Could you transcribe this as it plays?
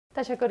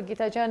تشکر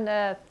گیتا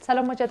جان.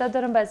 سلام مجدد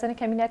دارم بر زن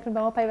کمی نکنیم به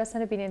ما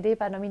پیوستن بیننده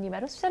برنامه نیمه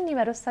روز.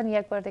 نیمه روزتان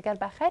یک بار دیگر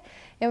بخیر.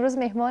 امروز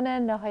مهمان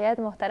نهایت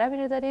محترمی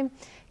رو داریم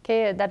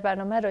که در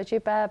برنامه راجع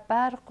به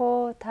برق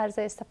و طرز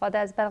استفاده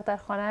از برق در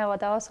خانه و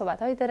دوا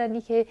صحبت‌هایی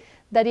دارن که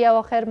در این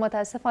اواخر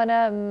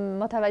متاسفانه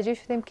متوجه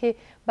شدیم که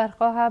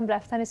برق‌ها هم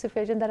رفتن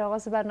سوفیا جان در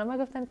آغاز برنامه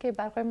گفتن که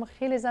برق‌های ما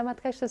خیلی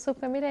زحمت کش صبح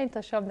که میره این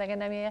تا شام دیگه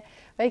نمیه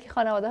و اینکه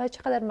خانواده‌ها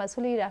چقدر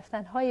مسئول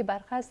رفتن‌های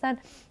برق هستن.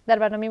 در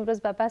برنامه امروز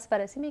به بحث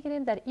بررسی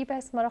می‌گیریم. در این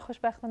بحث ما را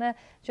خوشبختانه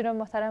جناب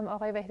محترم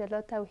آقای وحید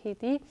الله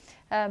توحیدی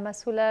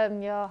مسئول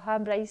یا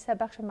هم رئیس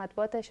بخش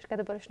مطبوعات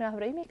شرکت برشنا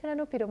همراهی میکنن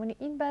و پیرامون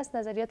این بحث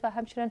نظریات و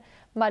همچنین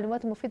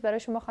معلومات مفید برای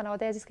شما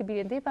خانواده عزیز که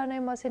بیننده برنامه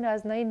ما هستین و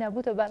از نوع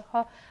نبود و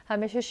برق‌ها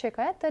همیشه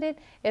شکایت دارین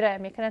ارائه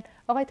میکنن.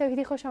 آقای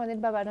توحیدی خوش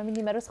آمدید به برنامه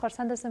نیمه روز.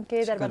 خرسند هستم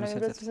که در برنامه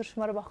امروز حضور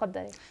شما رو با خود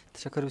داریم.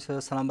 تشکر بسیار.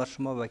 سلام بر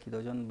شما و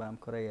گیتا جان و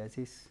همکارای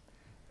عزیز.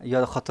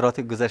 یاد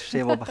خاطرات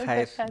گذشته ما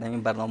بخیر. در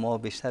این برنامه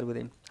بیشتر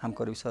بودیم.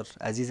 همکار بسیار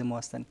عزیز ما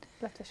هستند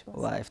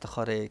و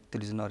افتخار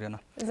تلویزیون آریانا.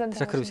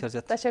 تشکر بسیار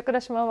زیاد. تشکر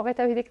از شما آقای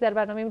توحیدی که در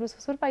برنامه امروز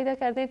حضور پیدا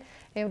کردین.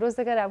 امروز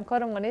دیگر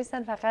همکار ما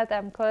نیستن، فقط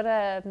همکار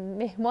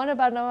مهمان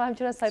برنامه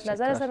همچنین صاحب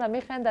نظر هستن و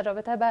میخواین در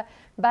رابطه با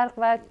برق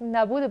و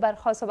نبود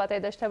برق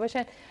صحبت داشته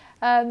باشین.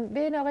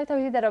 ببین آقای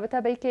توحیدی در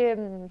رابطه با اینکه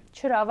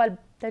چرا اول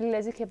دلیل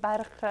از اینکه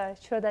برق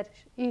چرا در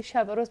این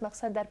شب و روز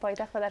مخصوصا در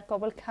پایتخت و در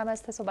کابل کم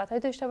است صحبت‌های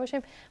داشته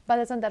باشیم. بعد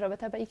از آن در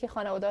رابطه با اینکه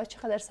خانواده‌ها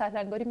چقدر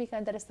سهل‌انگاری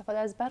میکنن در استفاده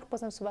از برق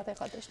بازم صحبت‌های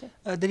خواهد داشتیم.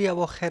 در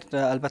اواخر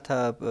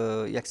البته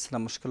یک سری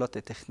مشکلات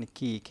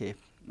تکنیکی که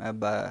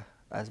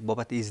از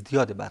بابت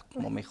ازدیاد برق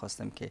ما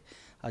می‌خواستیم که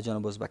از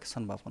جانب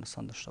ازبکستان به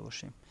افغانستان داشته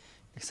باشیم.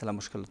 یک سری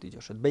مشکلات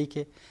ایجاد شد. به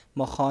که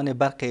ما خواهان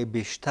برق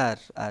بیشتر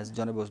از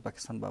جانب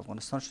ازبکستان به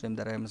افغانستان شدیم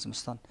در ایام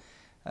زمستان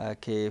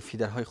که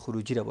فیدرهای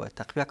خروجی را باید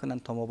تقویه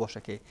کنند تا ما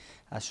باشه که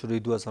از شروع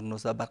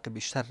 2019 برق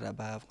بیشتر را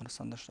به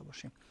افغانستان داشته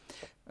باشیم.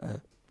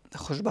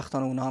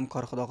 خوشبختانه اونا هم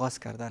کار خود آغاز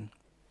کردن.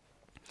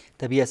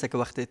 طبیعی است که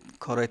وقت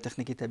کارهای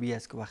تکنیکی طبیعی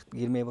است که وقت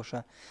گیر می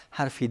باشه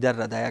هر فیدر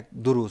را در یک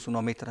دو روز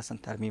اونا میترسن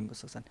ترمیم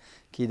بسازن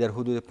که در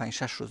حدود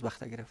 5-6 روز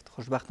وقت گرفت.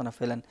 خوشبختانه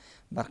فعلا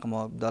برق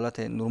ما به حالت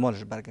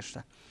نرمالش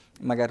برگشته،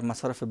 مگر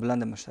مصارف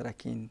بلند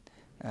مشترکین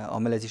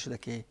عامل ازی شده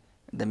که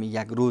دمی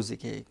یک روزی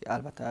که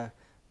البته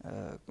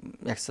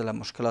یک سلسله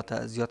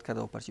مشکلات زیاد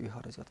کرده و پرچیبی ها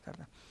را زیاد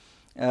کرده.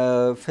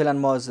 فعلا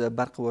ما از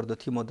برق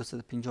وارداتی ما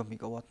 250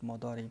 میگاوات ما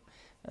داریم.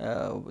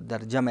 در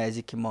جمع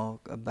ازی که ما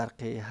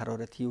برق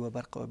حرارتی و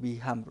برق آبی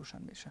هم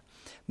روشن میشه،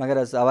 مگر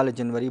از اول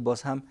جنوری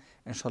باز هم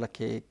انشالله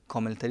که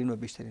کاملترین و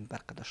بیشترین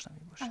برق داشته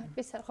می باشیم.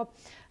 بسیار خب.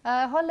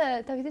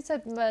 حال توحیدی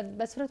صاحب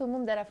به صورت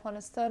عموم در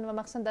افغانستان و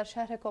مخصوصا در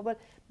شهر کابل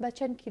به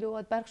چند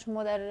کیلووات برق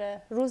شما در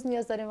روز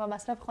نیاز داریم و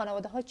مصرف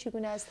خانواده ها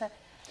چگونه است؟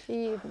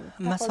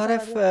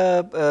 مصارف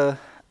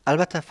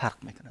البته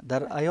فرق میکنه.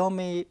 در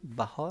ایام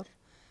بهار،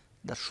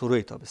 در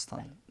شروع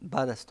تابستان،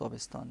 بعد از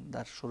تابستان،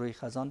 در شروع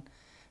خزان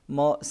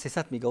ما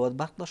 300 میگاوات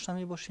برق داشته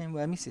می باشیم و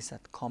همین 300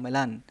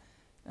 کاملا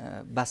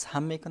بس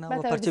هم میکنه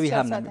و پرچوی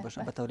هم نمی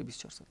باشه به طور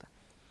 24 ساعته.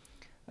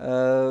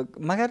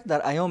 مگر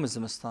در ایام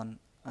زمستان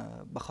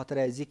به خاطر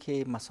ازی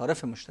که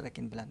مصارف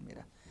مشترکین بلند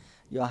میره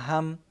یا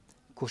هم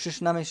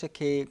کوشش نمیشه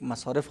که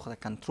مصارف خود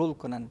کنترل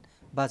کنن،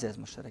 بعضی از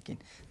مشترکین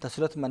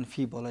تاثیرات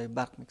منفی بالای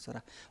برق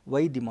میگذاره و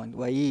این دیماند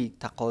و این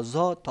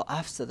تقاضا تا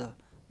 700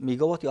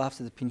 میگاوات یا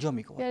 750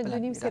 میگاوات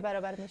یعنی 2.5-3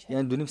 برابر میشه.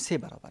 یعنی 2.5-3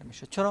 برابر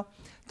میشه. چرا؟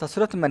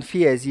 تاثیرات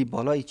منفی از این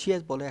بالای چی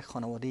است؟ بالای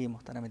خانواده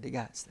محترم دیگه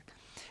است.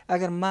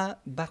 اگر ما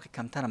برق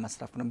کمتر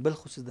مصرف کنم،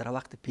 بالخصوص در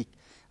وقت پیک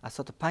از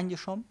ساعت 5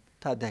 شام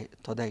تا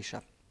 10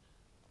 شب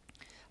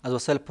از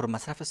وسایل پر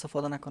مصرف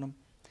استفاده نکنم،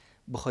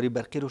 بخاری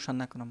برقی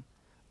روشن نکنم،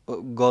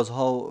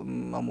 گازها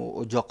و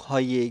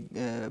اجاقهای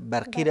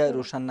برقی را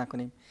روشن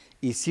نکنیم،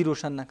 ایسی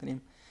روشن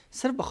نکنیم،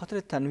 صرف به خاطر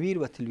تنویر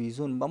و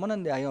تلویزیون با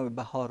مانند ایام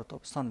بهار و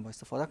تابستان با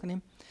استفاده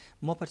کنیم،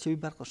 ما پرچوی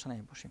برق داشته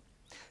نباشیم.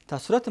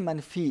 تاثیرات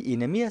منفی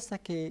اینمی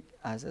است که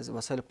از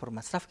وسایل پر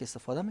مصرف که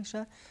استفاده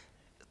میشه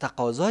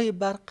تقاضای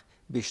برق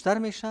بیشتر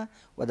میشه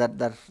و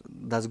در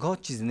دستگاه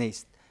چیز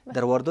نیست،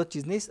 در واردات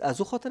چیز نیست.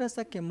 از او خاطر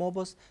است که ما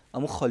باز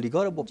همون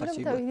خالیگاه رو با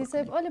پرچوی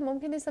برق کنیم.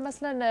 ممکن نیست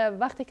مثلا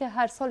وقتی که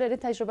هر سال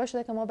تجربه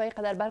شده که ما به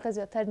اینقدر برق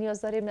زیادتر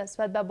نیاز داریم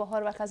نسبت به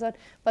بهار و خزان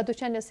و دو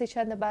چند یا سه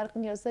چند برق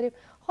نیاز داریم،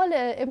 حال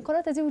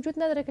امکانات از این وجود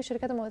نداره که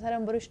شرکت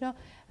محترم برشنا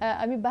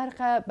امی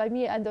برق به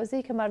می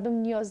اندازه‌ای که مردم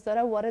نیاز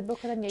داره وارد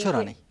بکنن؟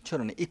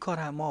 چرا نه این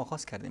کار ما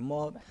آغاز کردیم.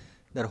 ما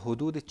در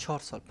حدود 4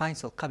 سال 5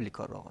 سال قبل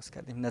کار را آغاز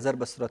کردیم. نظر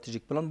به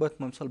استراتژیک پلان باید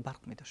ما امسال برق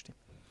می داشتیم،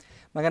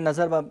 مگر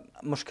نظر به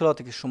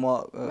مشکلاتی که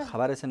شما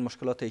خبر هستین،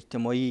 مشکلات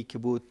اجتماعی که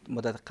بود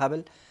مدت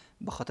قبل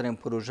به خاطر این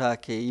پروژه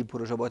که این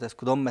پروژه باید از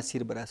کدام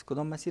مسیر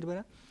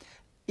بره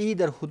این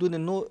در حدود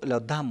 9 الی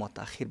 10 ماه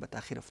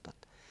تاخیر افتاد.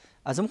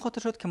 از اون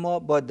خاطر شد که ما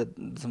باید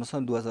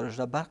زمستان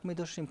 2018 برق می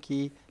داشتیم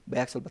که به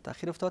یک سال به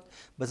تاخیر افتاد.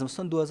 به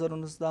زمستان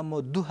 2019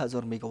 ما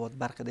 2000 میگاوات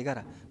برق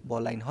دیگر با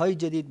لاین های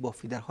جدید با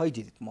فیدرهای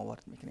جدید ما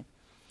وارد میکنیم.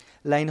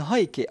 لاین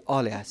هایی که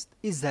عالی است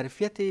این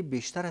ظرفیت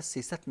بیشتر از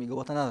 300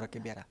 میگاوات نداره که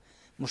بیاره.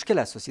 مشکل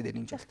اساسی در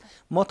اینجا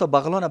ما تا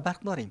بغلان برق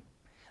داریم،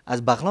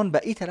 از بغلان به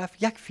این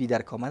طرف یک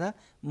فیدر آمده،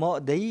 ما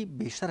دایی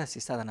بیشتر از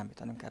 300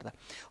 نمیتونیم کرده.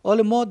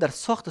 حالا ما در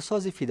ساخت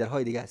ساز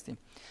فیدرهای دیگه هستیم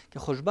که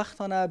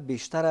خوشبختانه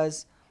بیشتر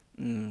از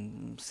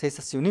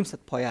 300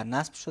 پایه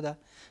نصب شده.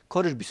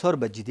 کارش بسیار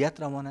به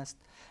جدیت روان است.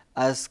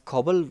 از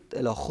کابل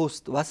الی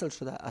خوست وصل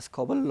شده، از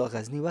کابل الی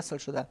غزنی وصل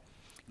شده،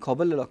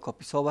 کابل الی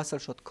کاپیسا وصل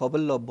شد،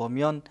 کابل الی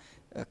بامیان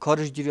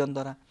کارش جریان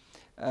داره،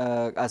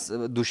 از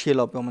دوشی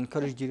الی بامیان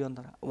کارش جریان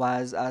داره و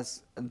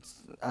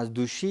از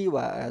دوشی و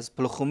از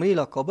پلخمری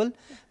الی کابل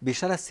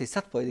بیشتر از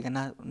 300 پایه دیگه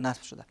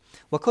نصب شده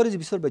و کارش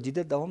بسیار به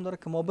جدیت دوام داره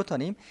که ما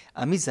بتانیم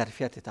امی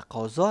ظرفیت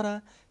تقاضا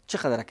را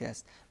چقدر که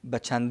است به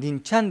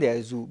چندی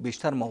از او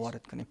بیشتر ما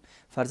وارد کنیم.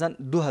 فرضاً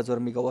 2000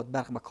 میگاوات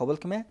برق به کابل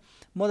که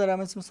ما در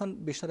مثلا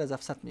بیشتر از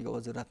 700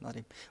 میگاوات ضرورت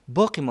داریم.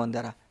 باقی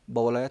مانده را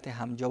با ولایت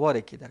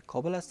همجواری که در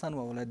کابل هستن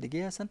و ولایت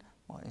دیگه هستن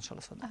ما ان شاء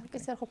الله صادر می‌کنیم.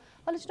 بسیار خوب.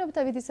 حالا جناب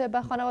توحیدی،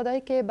 به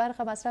خانواده‌ای که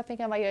برق مصرف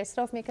میکنن و یا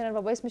اسراف میکنن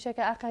و باعث میشه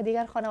که حق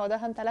دیگر خانواده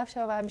هم تلف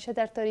شود و همیشه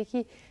در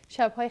تاریکی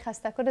شب‌های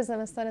خسته‌کن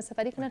زمستان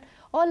سپری کنن،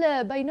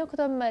 حالا به اینا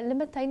کدام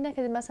لیمیت تعیین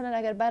نکردید؟ مثلا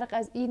اگر برق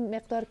از این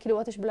مقدار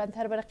کیلوواتش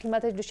بلندتر بره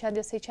قیمتش 2 چند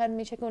یا 3 چند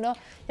میشه که اونا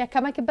یک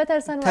کمک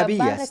بترسن و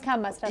برق کم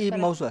مصرف کنن؟ این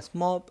موضوع است.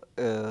 ما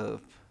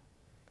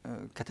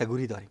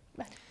کاتگوری داریم.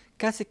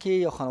 کسی که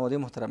یا خانواده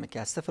محترمه که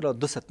از 0 تا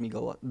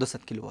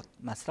 200 کیلووات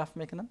مصرف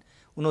میکنن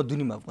اونا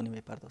 2.5 افغانی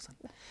میپردازن.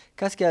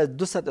 کسی که از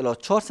 200 الی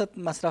 400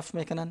 مصرف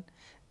میکنن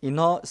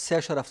اینا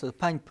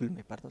 3.75 پول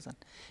میپردازن.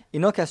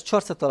 اینا که از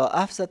 400 تا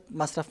 700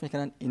 مصرف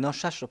میکنن اینا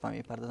 6 روپیه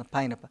میپردازن،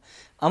 5 روپیه.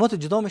 اما تو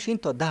جدا میشین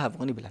تا 10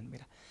 افغانی بلند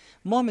میره.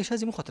 ما همیشه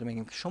از این خاطر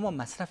میگیم که شما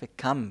مصرف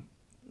کم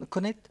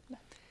کنید،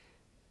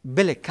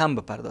 بل کم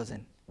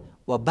بپردازین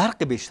و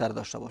برق بیشتر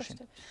داشته باشین.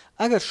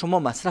 اگر شما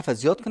مصرف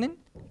زیاد کنین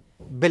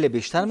بل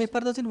بیشتر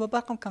میپردازین و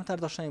برق هم کمتر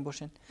داشته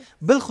باشین.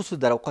 بالخصوص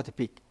در اوقات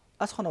پیک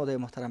از خانواده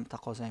محترم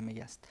تقاضای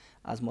میگه است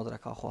از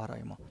مادرک و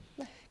خواهرای ما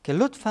که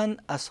لطفاً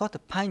از ساعت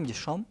 5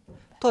 شام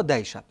تا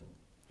 10 شب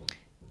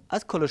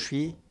از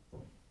کلوشویی،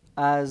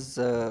 از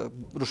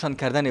روشن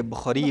کردن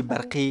بخاری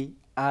برقی،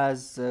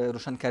 از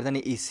روشن کردن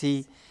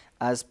ایسی،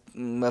 از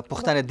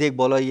پختن دیگ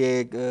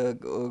بالای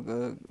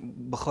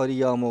بخاری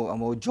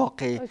یا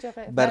جاق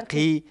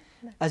برقی،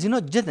 از اینا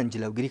جدا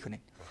جلوگیری کنین.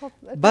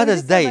 بعد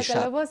از 10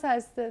 شب لباس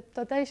هست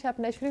تا 10 شب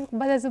نشونیم،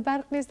 بعد از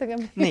برق نیست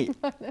دیگه. نه،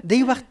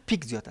 دی وقت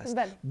پیک زیاد است.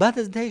 بعد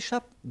از 10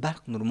 شب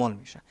برق نرمال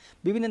میشه.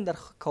 ببینید در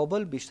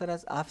کابل بیشتر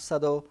از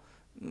 700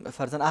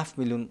 فرضاً 7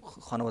 میلیون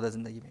خانواده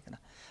زندگی میکنه.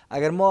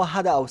 اگر ما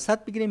حد اوسط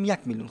بگیریم 1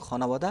 میلیون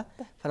خانواده،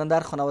 فرضاً در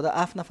خانواده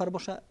 7 نفر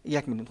باشه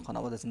 1 میلیون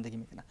خانواده زندگی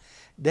میکنه.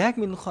 در 1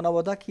 میلیون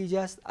خانواده کی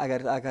است؟ اگر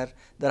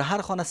در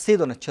هر خانه 3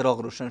 دانه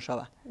چراغ روشن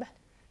شود،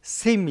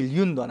 3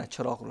 میلیون دانه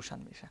چراغ روشن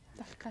میشه.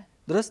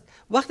 درست؟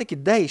 وقتی که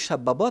 10 شب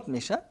به بعد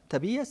میشه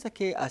طبیعی است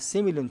که از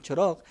 3 میلیون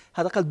چراغ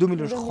حداقل 2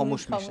 میلیون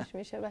خاموش میشه.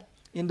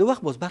 این دو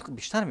وقت باز برق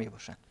بیشتر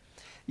میباشه.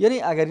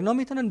 یعنی اگر اینا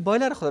میتونن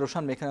بایلر خود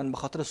روشن میکنن به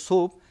خاطر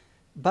صبح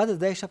بعد از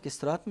 10 شب که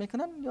استراحت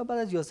میکنن یا بعد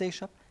از 11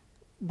 شب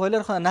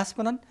بایلر خود نصب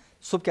کنن،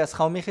 صبح که از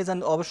خواب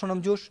میخیزن آبشون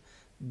هم جوش،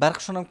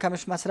 برقشون هم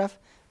کمش مصرف،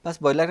 پس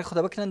بایلر خود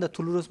بکنن در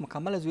طول روز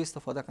مکمل از او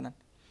استفاده کنن.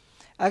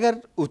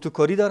 اگر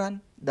اتوکاری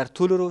دارن در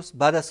طول روز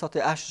بعد از ساعت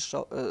 8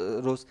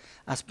 روز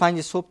از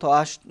 5 صبح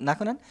تا 8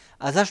 نکنن،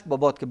 از 8 به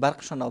بعد که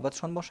برقشون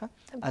نوبتشون باشه،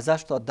 از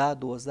 8 تا 10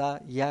 12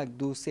 1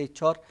 2 3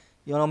 4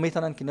 یا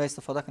میتونن که نه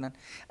استفاده کنن.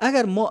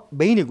 اگر ما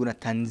به این گونه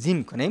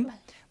تنظیم کنیم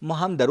ما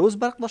هم در روز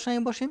برق داشته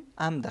باشیم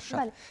هم در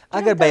شب.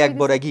 اگر به یک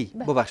بارگی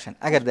ببخشید،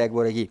 اگر در یک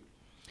بارگی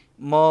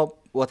ما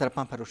واتر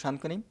پمپ روشن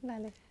کنیم،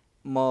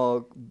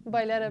 ما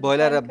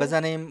بایلر را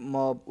بزنیم،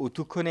 ما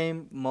اتو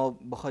کنیم، ما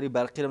بخاری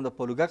برقی را در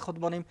پالوگک خود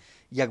بانیم،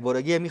 یک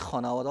بارگی همی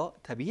خانواده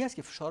طبیعی است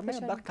که فشار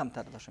میاد برق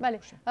کمتر داشته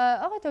باشه.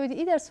 آقای توحیدی،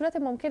 این در صورت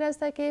ممکن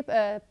است که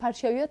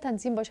پرچاوی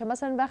تنظیم باشه،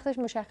 مثلا وقتش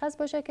مشخص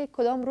باشه که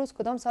کدام روز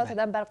کدام ساعت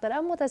دادن برق داره،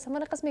 اما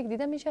متأسفانه قسمی که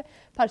دیده میشه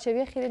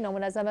پرچاوی خیلی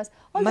نامنظم است.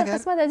 حالا در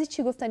قسمت از این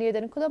چی گفتنی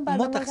دارین؟ کدام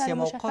برنامه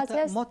مشخصی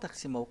است؟ ما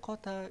تقسیم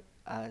اوقات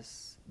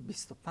از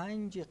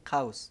 25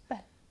 قوس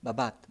به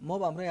بعد ما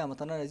با امروی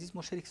هموطنان عزیز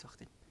ما شریک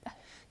ساختیم.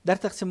 در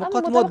تقسیم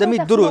اوقات ما دمی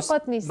 2 روز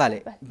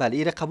بله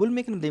این را قبول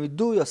میکنیم، دمی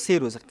 2 یا 3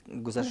 روز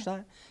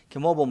گذشته که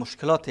ما با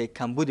مشکلات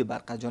کمبود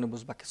برق از جانب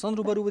ازبکستان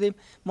روبرو بودیم،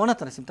 ما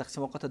نتونستیم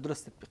تقسیم اوقات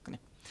درست تطبیق کنیم.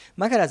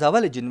 مگر از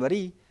اول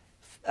جنوری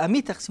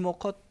امی تقسیم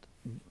اوقات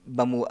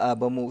به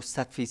مو 100%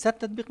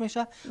 تطبیق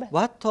میشه و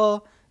حتی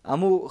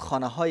امو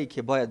خانه هایی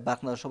که باید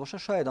برق نداشته باشه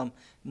شاید هم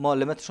ما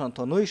لیمیتشون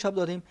تا 9 شب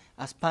دادیم،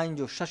 از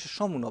 5 و 6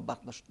 شام اونا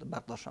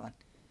برق داشتن.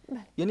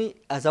 یعنی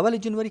از اول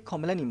جنوری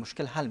کاملا این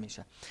مشکل حل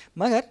میشه.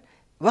 مگر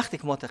وقتی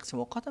که ما تقسیم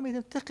اوقات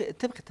میدیم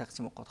طبق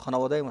تقسیم اوقات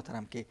خانواده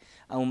محترم که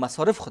اما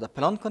مصارف خود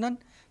پلان کنن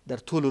در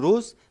طول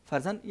روز،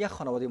 فرضاً یک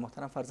خانواده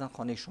محترم فرضاً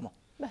خانه شما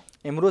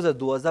امروز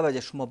 12 بجه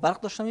شما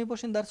برق داشته می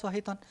باشین در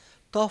ساحتان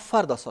تا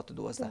فردا ساعت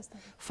 12.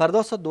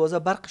 فردا ساعت 12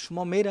 برق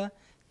شما میره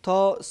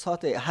تا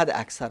ساعت حد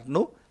اکثر 9،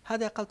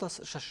 حد اقل تا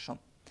 6 شام.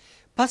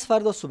 پس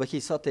فردا صبحی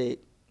ساعت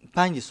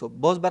 5 صبح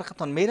باز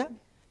برقتان میره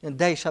یعنی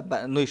 10 شب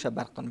 9 شب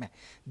برقتان میه،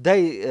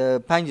 10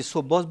 5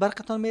 صبح باز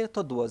برقتان میره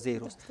تا 12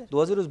 روز،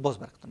 12 روز باز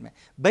برقتان میه.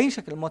 به این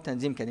شکل ما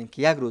تنظیم کردیم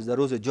که یک روز در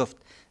روز جفت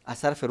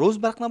از طرف روز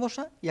برق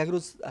نباشه، یک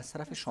روز از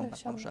طرف شام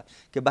برق نباشه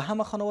که به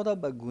همه خانواده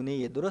به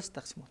گونه درست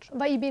تقسیم شد.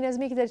 و این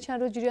بی‌نظمی که در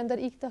چند روز جریان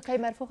داره، این تا کی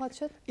مرفوع خواهد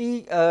شد؟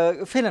 این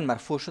فعلا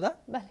مرفوع شده.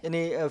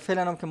 یعنی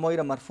فعلا هم که ما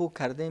را مرفوع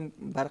کردیم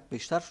برق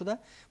بیشتر شده.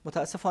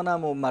 متاسفانه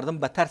مردم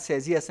به ترس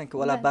ازی هستن که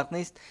والا برق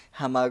نیست،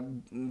 همه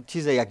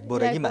چیز یک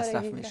بارگی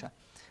مصرف میشه.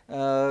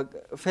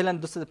 فعلا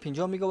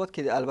 250 میگاوات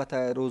که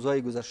البته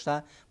روزهای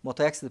گذشته ما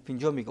تا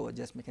 150 میگاوات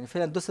جذب میکنیم.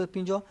 فعلا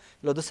 250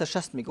 الی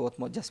 260 میگاوات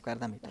ما جذب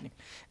کرده میتونیم.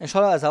 ان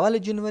شاء الله از اول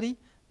جنوری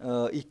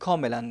این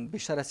کاملا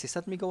بیشتر از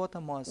 300 میگاوات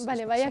ما از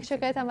بله. و یک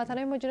شکایت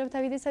هموطنان ما جناب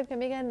توحیدی صاحب که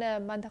میگن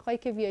منطقه‌ای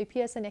که وی آی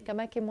پی هستن یک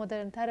کمک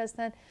مدرن تر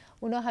هستن،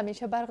 اونا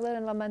همیشه برق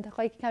دارن و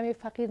منطقه‌ای که کمی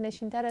فقیر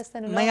نشین تر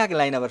هستن اونا. من یک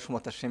لاین بر شما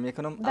تشریح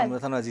میکنم،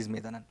 هموطنان عزیز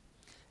میدونن.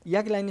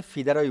 یک لاین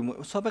فیدرهای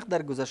سابق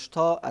در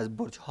گذشته از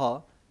برج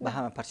ها به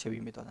همه پرچوی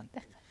میدادن.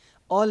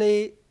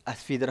 آل از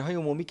فیدرهای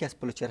عمومی که از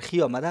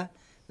پلوچرخی آمده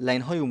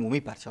لاین های عمومی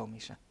پرچاو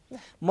میشه.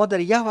 ما در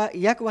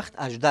یک وقت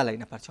 18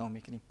 لاین پرچاو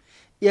میکنیم.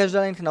 این 18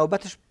 لاین که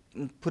نوبتش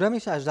پوره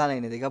میشه، 18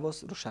 لاین دیگه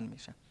باز روشن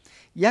میشه.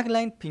 یک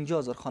لاین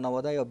 50,000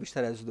 خانواده یا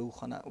بیشتر از دو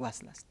خانه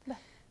وصل است.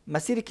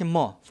 مسیری که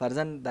ما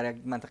فرضاً در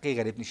یک منطقه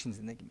غریب نشین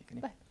زندگی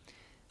میکنیم،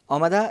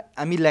 آمده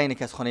امی لاینی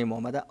که از خانه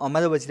ما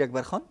آمده وزیر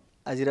اکبرخان،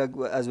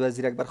 از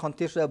وزیر اکبرخان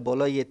تیر شده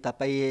بالای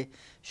تپه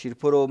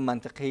شیرپور و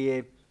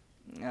منطقه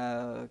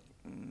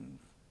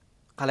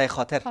قلعه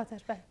خاطر،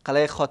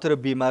 قلعه خاطر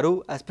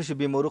بیمارو، از پیش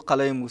بیمارو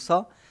قلعه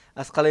موسی،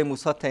 از قلعه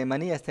موسی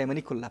تیمنی، از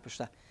تیمنی کله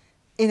پشته.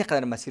 این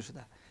قدر مسیر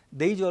شده.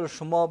 در اینجا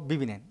شما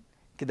ببینین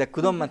که در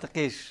کدام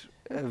منطقهش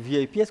وی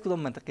آی پی است، کدام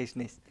منطقهش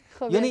نیست.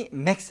 یعنی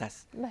مکس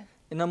است.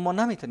 اینا ما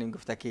نمیتونیم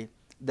گفته که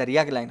در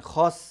یک لاین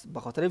خاص به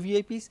خاطر وی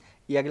آی پی است،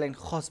 یک لاین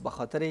خاص به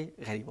خاطر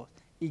غریبات.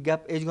 این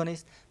گپ هیچگاه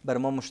نیست. بر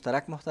ما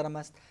مشترک محترم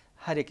است.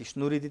 هر یکیش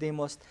نوری دیده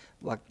ماست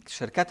و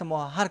شرکت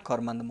ما، هر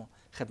کارمند ما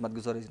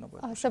خدمتگزار از اینا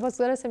باید.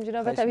 سپاسگزار هستم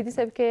جناب توحیدی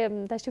صاحب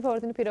که تشریف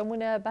آوردین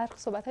پیرامون برق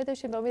صحبت های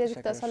داشتیم. با امید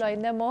که تا سال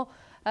آینده ما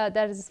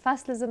در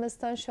فصل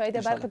زمستان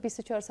شاهد برق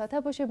 24 ساعته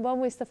باشیم با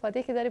مو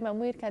استفاده که داریم،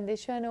 مو ایر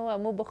کندیشن و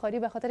مو بخاری،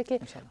 به خاطر که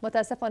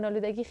متاسفانه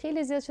آلودگی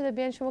خیلی زیاد شده.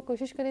 بیاین شما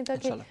کوشش کنین تا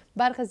که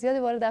برق زیادی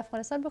وارد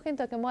افغانستان بکنین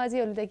تا که ما از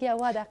این آلودگی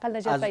هوا حداقل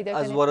نجات پیدا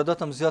کنیم. از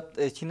واردات هم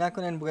زیاد چی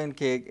نکنین، بگین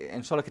که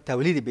ان شاء الله که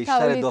تولید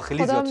بیشتر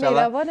داخلی زیاد شه،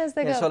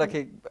 ان شاء الله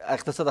که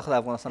اقتصاد خود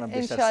افغانستان هم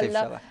بیشتر سیف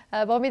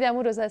شه. با امید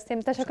امروز هستیم.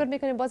 تشکر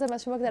میکنیم بازم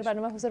از شما که در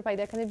برنامه حضور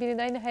پیدا کنید.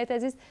 بینندگان نهایت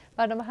عزیز،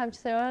 برنامه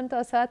همچنان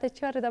تا ساعت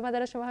 4 ادامه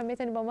داره. شما هم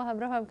میتونید با ما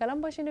همراه هم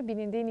کلام باشین و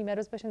بیننده نیمه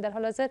روز باشین. در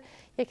حال حاضر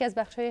یکی از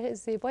بخش‌های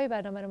زیبای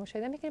برنامه رو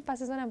مشاهده میکنید.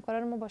 پس از آن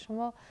همکاران ما با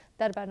شما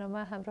در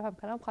برنامه همراه هم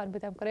کلام خواهند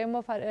بود. همکارای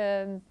ما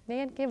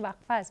میگن که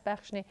وقفه است،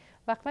 بخش نه،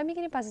 وقفه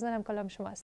میگیریم، پس از آن هم کلام شما است.